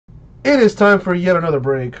It is time for yet another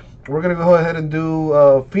break. We're going to go ahead and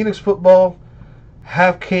do Phoenix football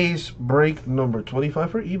half case break number 25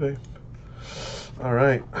 for eBay. All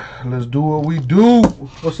right, let's do what we do.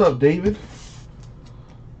 What's up, David?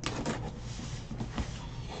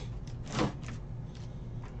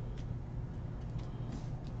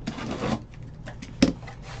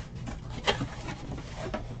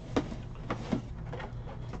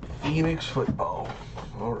 Phoenix football.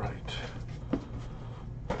 All right.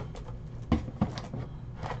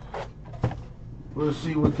 Let's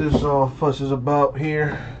see what this fuss is about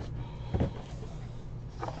here.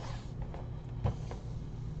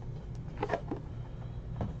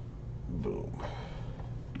 Boom.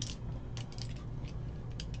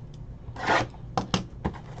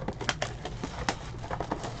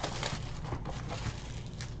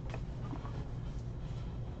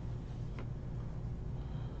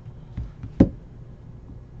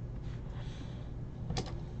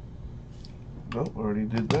 Nope, already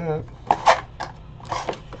did that.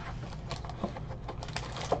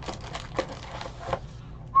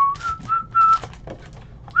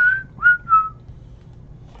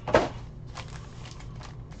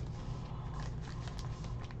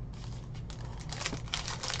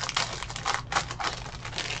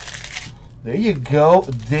 There you go,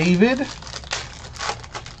 David.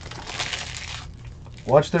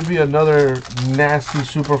 Watch there be another nasty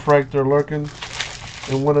superfractor lurking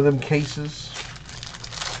in one of them cases.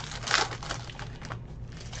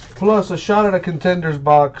 Plus a shot at a contenders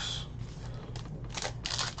box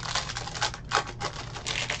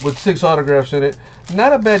with 6 autographs in it.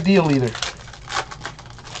 Not a bad deal either.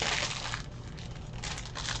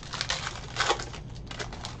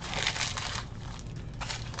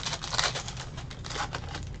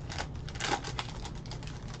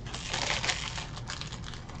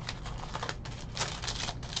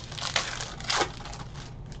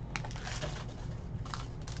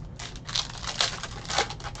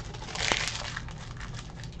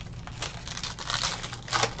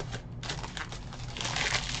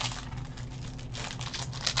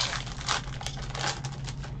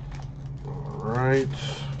 Alright,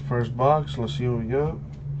 first box, let's see what we got.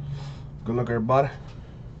 Good luck, everybody.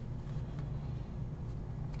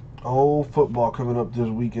 Oh, football coming up this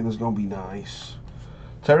weekend is going to be nice.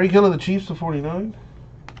 Tyreek Hill of the Chiefs to 49.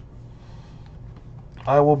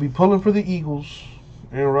 I will be pulling for the Eagles.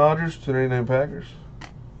 Aaron Rodgers to 99 Packers.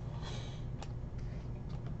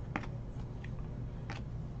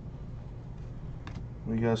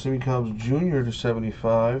 We got Sammy Cobbs Jr. to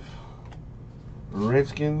 75.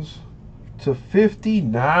 Redskins to 50.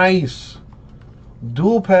 Nice.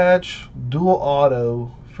 Dual patch, dual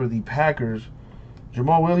auto for the Packers.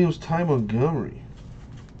 Jamal Williams, Ty Montgomery.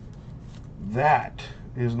 That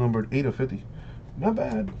is numbered 8 of 50. Not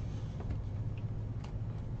bad.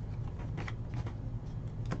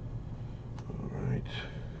 All right.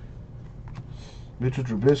 Mitchell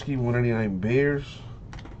Trubisky, 199 Bears.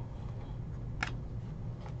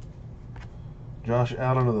 Josh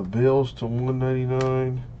Allen of the Bills to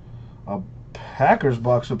 199. A Packers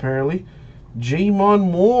box apparently. Jamon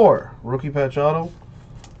Moore, rookie patch auto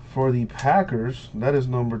for the Packers. That is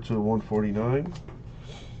numbered to 149.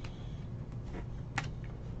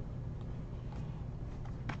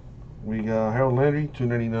 We got Harold Landry,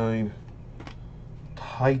 299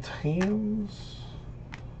 Titans.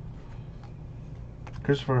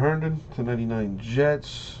 Christopher Herndon, 299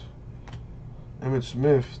 Jets. Emmitt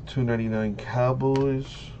Smith, 299 Cowboys.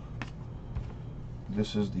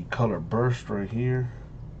 This is the color burst right here.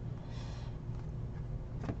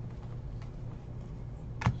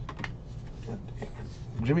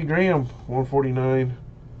 Jimmy Graham, 149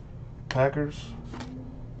 Packers.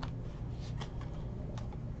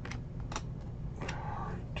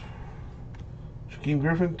 Shaquem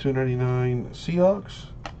Griffin, 299 Seahawks.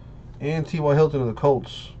 And T.Y. Hilton of the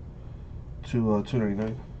Colts to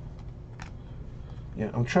 299. Yeah,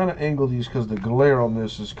 I'm trying to angle these because the glare on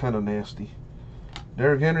this is kind of nasty.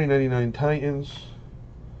 Derrick Henry, 99 Titans.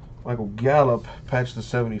 Michael Gallup, patch to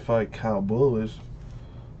 75 Cowboys.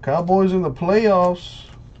 Cowboys in the playoffs.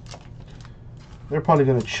 They're probably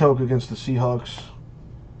going to choke against the Seahawks.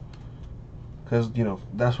 Because, you know,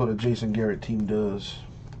 that's what a Jason Garrett team does.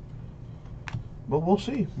 But we'll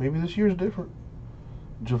see. Maybe this year's different.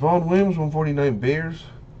 Javon Wims, 149 Bears.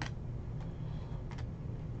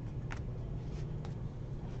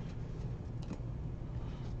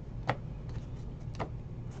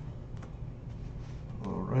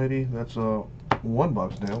 Alrighty, that's one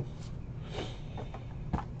box down.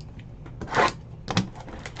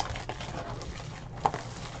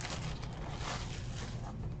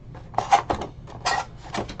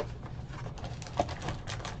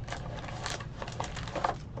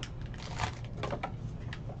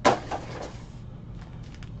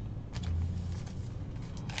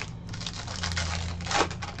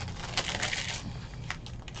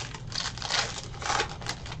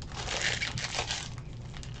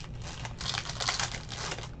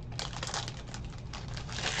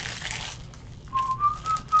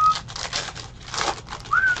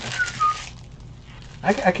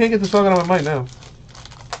 I can't get the song out of my mind now.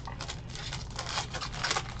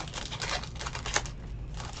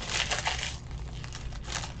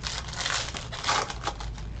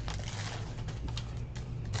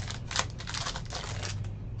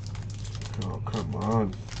 Oh, come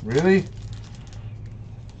on. Really?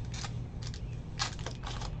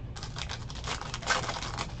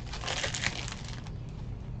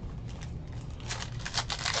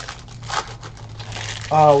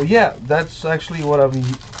 Oh, yeah, that's actually what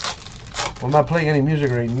I'm not playing any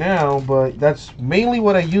music right now, but that's mainly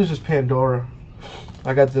what I use is Pandora.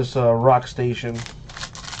 I got this rock station.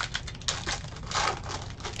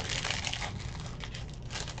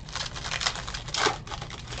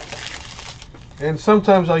 And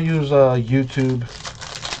sometimes I'll use YouTube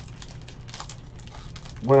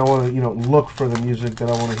when I want to, look for the music that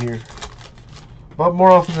I want to hear. But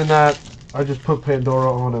more often than not, I just put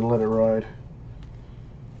Pandora on and let it ride.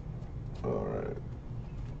 Alright.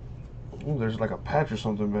 Oh, there's like a patch or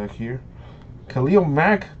something back here. Khalil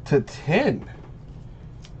Mack to 10.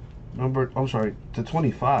 To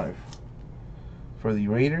 25. For the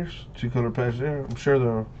Raiders. 2-color patch there. I'm sure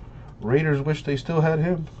the Raiders wish they still had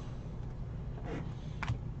him.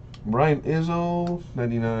 Brian Izzo,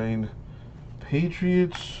 99.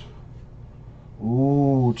 Patriots.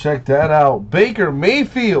 Ooh, check that out. Baker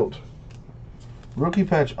Mayfield. Rookie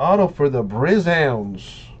patch auto for the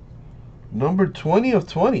Brizounds. Number 20 of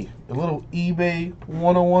 20. A little eBay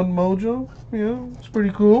 101 mojo. Yeah, it's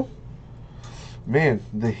pretty cool. Man,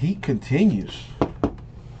 the heat continues.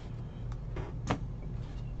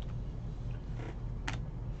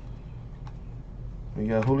 We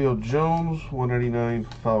got Julio Jones, 199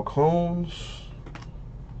 Falcons.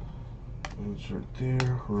 That's right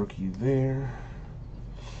there. Rookie there.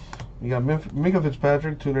 We got Minka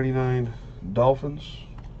Fitzpatrick, 299 Dolphins.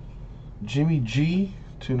 Jimmy G,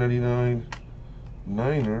 299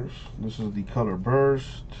 Niners. This is the color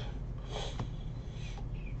burst.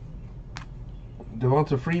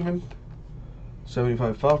 Devonta Freeman,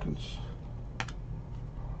 75 Falcons.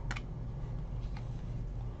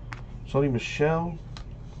 Sonny Michel,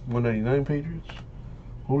 199 Patriots.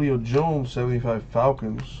 Julio Jones, 75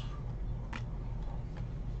 Falcons.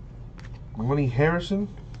 Money Harrison,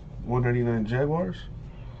 199 Jaguars.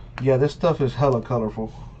 Yeah, this stuff is hella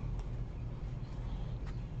colorful.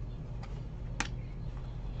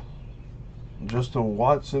 Justin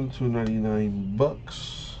Watson, 299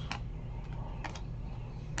 Bucks.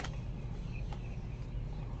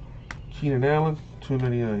 Keenan Allen,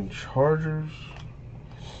 299 Chargers.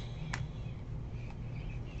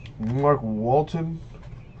 Mark Walton,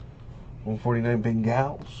 149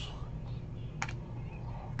 Bengals.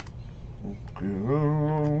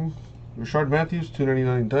 Okay. Rashard Matthews,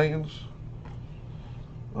 299 Titans.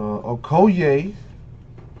 Okoye,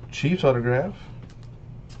 Chiefs autograph.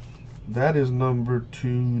 That is number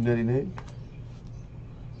 299.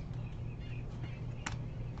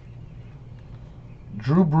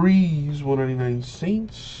 Drew Brees, 199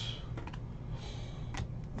 Saints.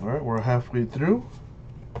 All right, we're halfway through.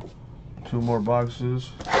 2 more boxes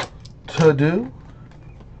to do.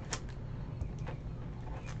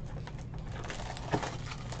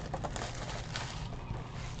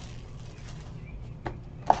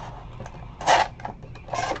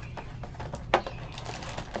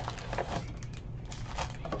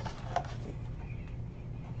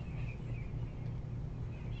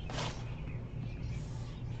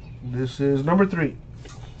 This is number 3.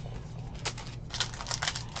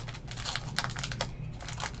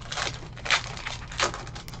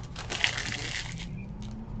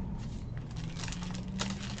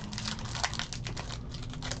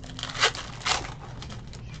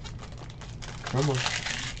 Come on.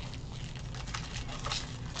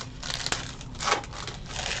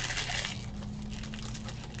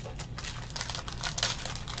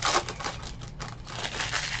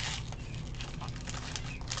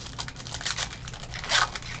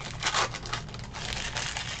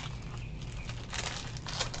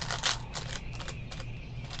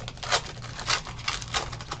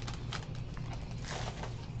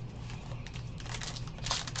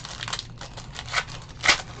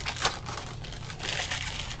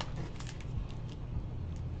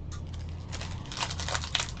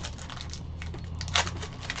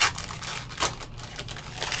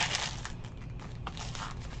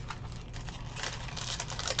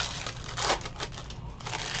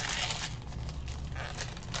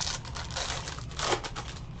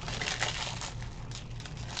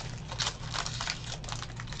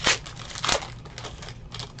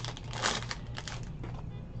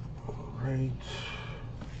 Right.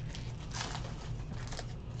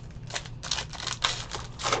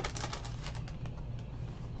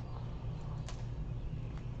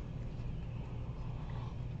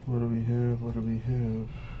 What do we have? What do we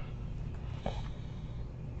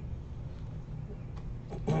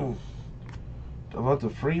have?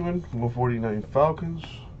 Devonta Freeman, 149 Falcons.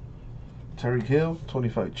 Tyreek Hill,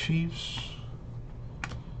 25 Chiefs.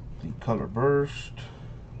 The color burst.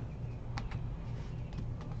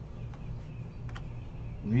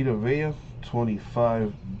 Vita Vea,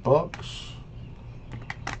 25 Bucks.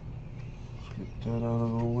 Let's get that out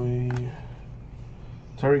of the way.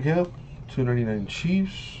 Tyreek Hill, 299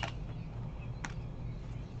 Chiefs.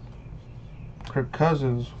 Kirk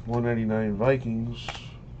Cousins, 199 Vikings.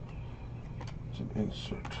 It's an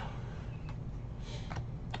insert.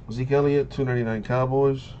 Zeke Elliott, 299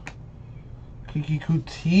 Cowboys. Kiki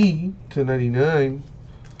Kuti, 299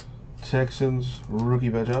 Texans rookie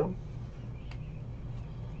badge auto.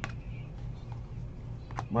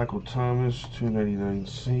 Michael Thomas, 299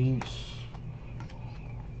 Saints.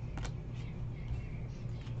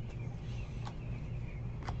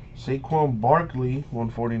 Saquon Barkley,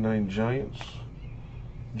 149 Giants.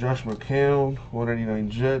 Josh McCown, 189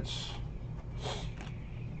 Jets.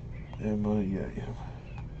 And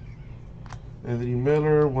Anthony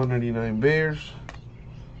Miller, 199 Bears.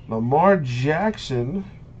 Lamar Jackson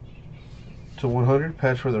to 100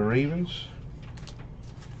 patch for the Ravens.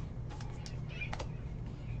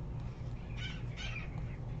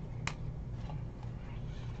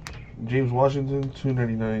 James Washington,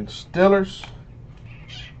 299 Steelers.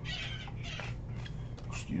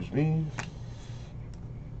 Excuse me.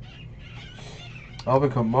 Alvin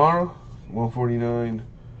Kamara, 149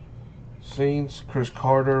 Saints. Chris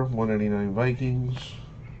Carter, 199 Vikings.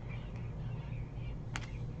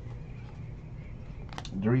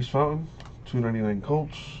 Darius Fountain, 299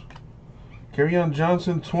 Colts. Kerryon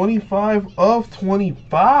Johnson, 25 of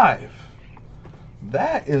 25.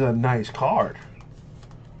 That is a nice card.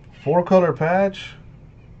 4-color patch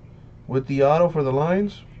with the auto for the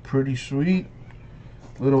Lions. Pretty sweet.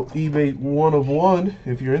 Little eBay 1 of 1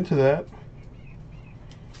 if you're into that.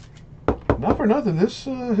 Not for nothing, this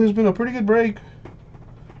has been a pretty good break.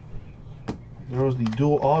 There was the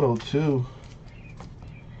dual auto too.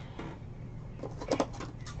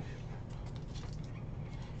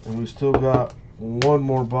 And we still got one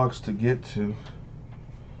more box to get to.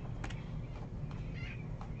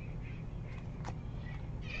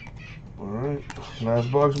 Alright,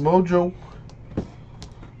 last box mojo.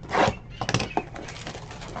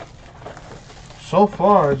 So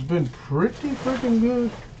far, it's been pretty freaking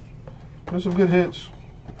good. There's some good hits.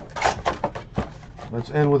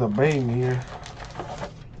 Let's end with a bang here.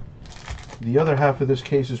 The other half of this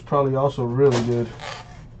case is probably also really good.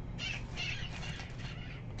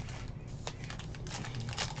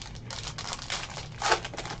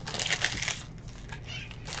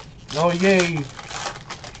 Oh, yay.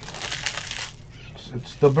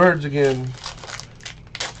 It's the birds again.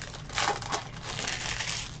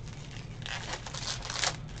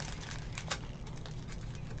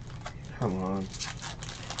 Come on.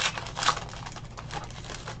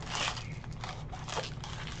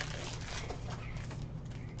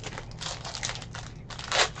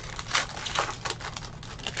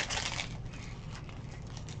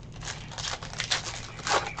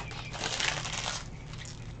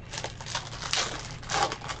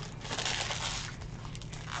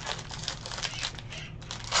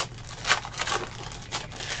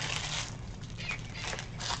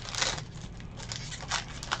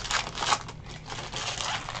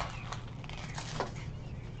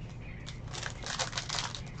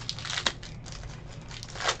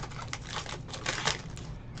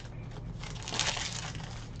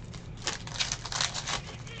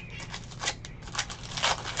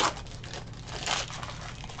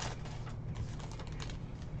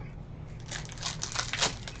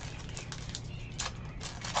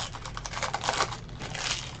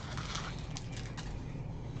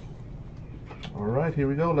 Alright, here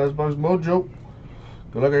we go. Last box mojo.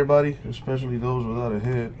 Good luck, everybody, especially those without a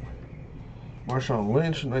hit. Marshawn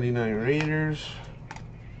Lynch, 99 Raiders.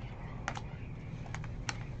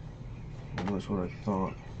 Well, that's what I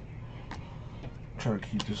thought. Try to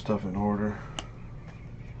keep this stuff in order.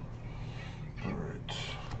 Alright.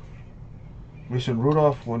 Mason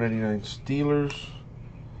Rudolph, 199 Steelers.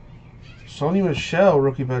 Sony Michel,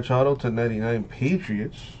 rookie patch auto to 99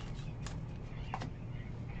 Patriots.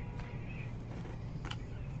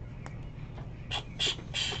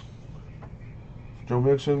 Joe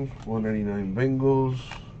Mixon, 199 Bengals.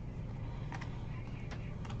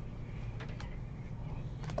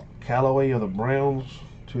 Callaway of the Browns,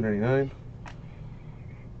 299.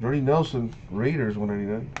 Jordy Nelson, Raiders,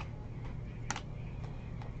 199.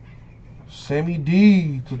 Sammy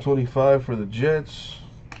D to 25 for the Jets.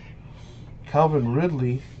 Calvin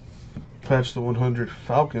Ridley, patch to 100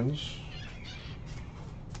 Falcons.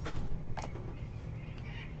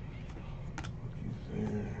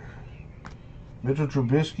 Mitchell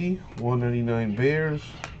Trubisky, 199 Bears.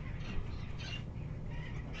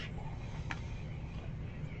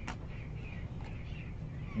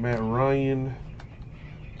 Matt Ryan,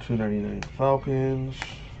 299 Falcons.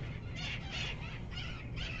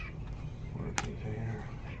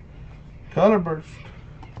 Color burst.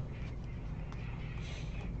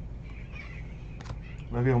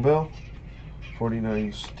 Le'Veon Bell,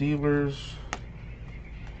 49 Steelers.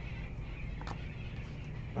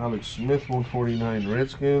 Alex Smith, 149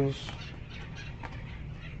 Redskins.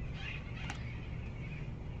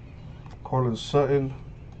 Cortland Sutton,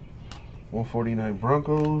 149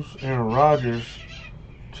 Broncos. Aaron Rodgers,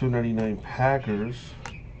 299 Packers.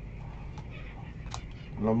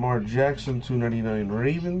 Lamar Jackson, 299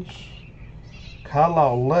 Ravens. Kyle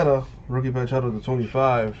Lauletta, rookie patch out of the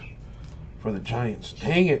 25 for the Giants.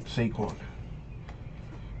 Dang it, Saquon.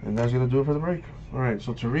 And that's going to do it for the break. All right,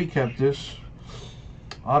 so to recap this,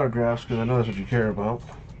 autographs, because I know that's what you care about.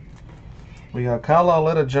 We got Kyle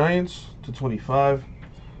Lauletta, Giants, to 25.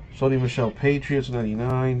 Sony Michel, Patriots,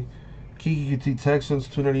 99. Kiki QT, Texans,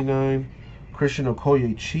 299. Christian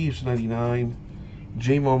Okoye, Chiefs, 99.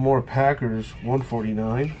 Jamon Moore, Packers,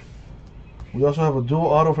 149. We also have a dual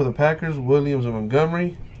auto for the Packers, Williams and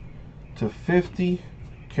Montgomery, to 50.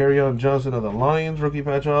 Kerryon Johnson of the Lions, rookie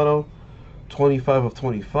patch auto, 25 of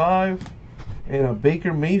 25. And a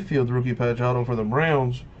Baker Mayfield rookie patch auto for the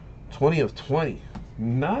Browns, 20 of 20.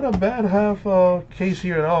 Not a bad half case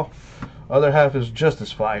here at all. Other half is just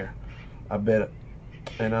as fire. I bet it.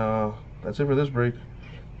 And that's it for this break.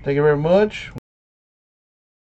 Thank you very much.